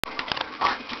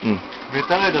うん。メ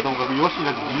タライダーともかくヨシ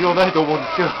なんて重要ないと思うんで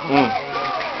すけど。うん。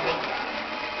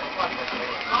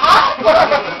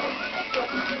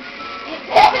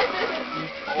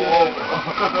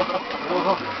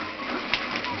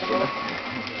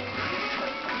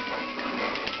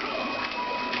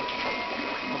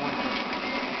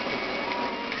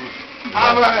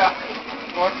あ、もうダメだ。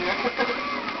もう死ぬ。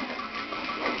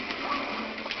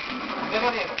出ら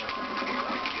れねえ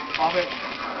の。あべ。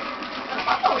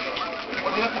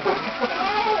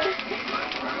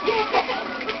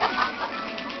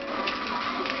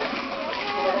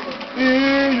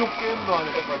よけんのあれ。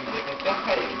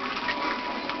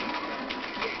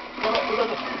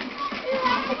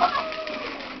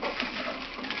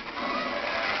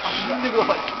死んでくださ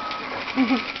い。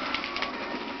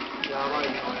やばいよ、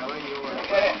やばいよ。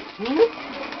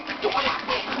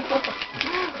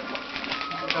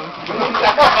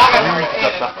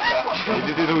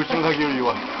全然の後ろだけより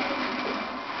弱い。も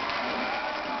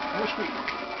う低い。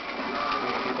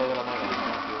携帯がないな。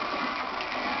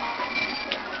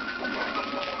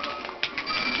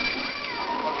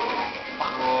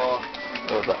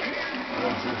What was that?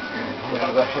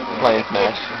 Playing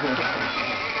Smash.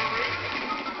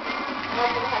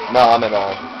 No, I'm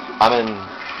in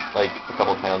like a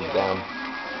couple towns down.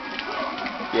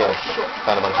 Yeah,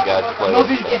 found a bunch of guys to play with.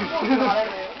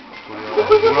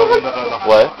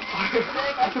 What?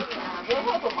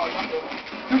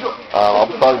 I'll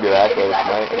probably be back later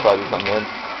tonight. I'll probably do something in.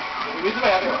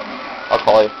 I'll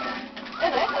call you.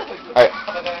 Alright.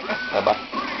 Bye.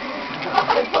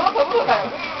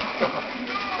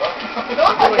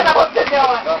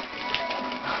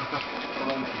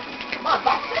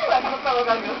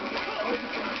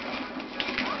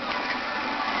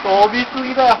飛びす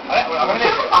ぎだよ。あれ、俺上がれね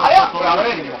え。あれ、俺上が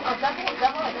れねえ。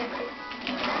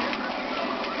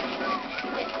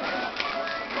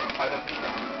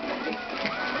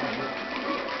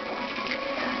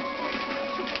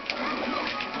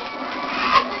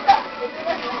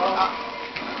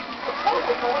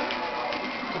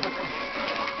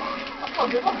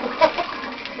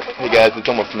Hey guys, it's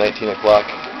almost 19 o'clock.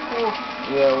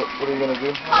 Yeah, what are you gonna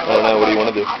do? I don't know, what do you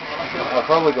want to do? I'll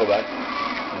probably go back.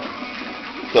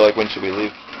 So like when should we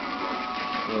leave?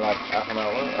 In like half an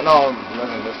hour? No,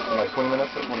 this in like 20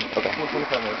 minutes? Okay.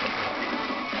 25 minutes.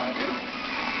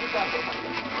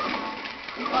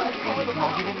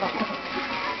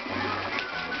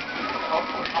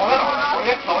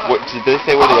 What, did they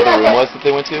say where the other room was that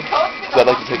they went to? Because I'd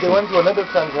like to take They went to another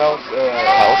friend's house.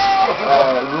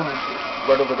 Room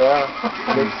right over there.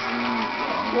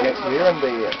 Next year, and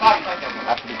they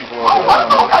after the people over there,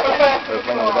 they were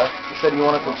playing over there. They said you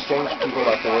wanted to exchange people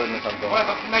afterward or something.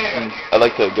 I'd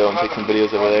like to go and take some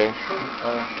videos over there.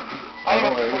 I don't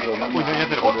know where it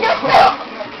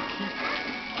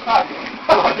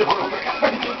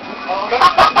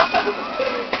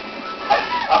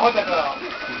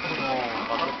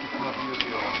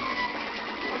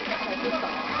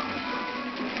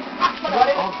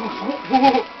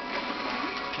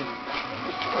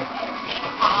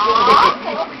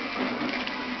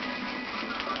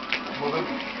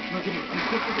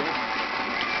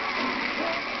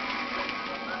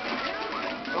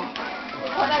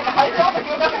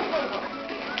is.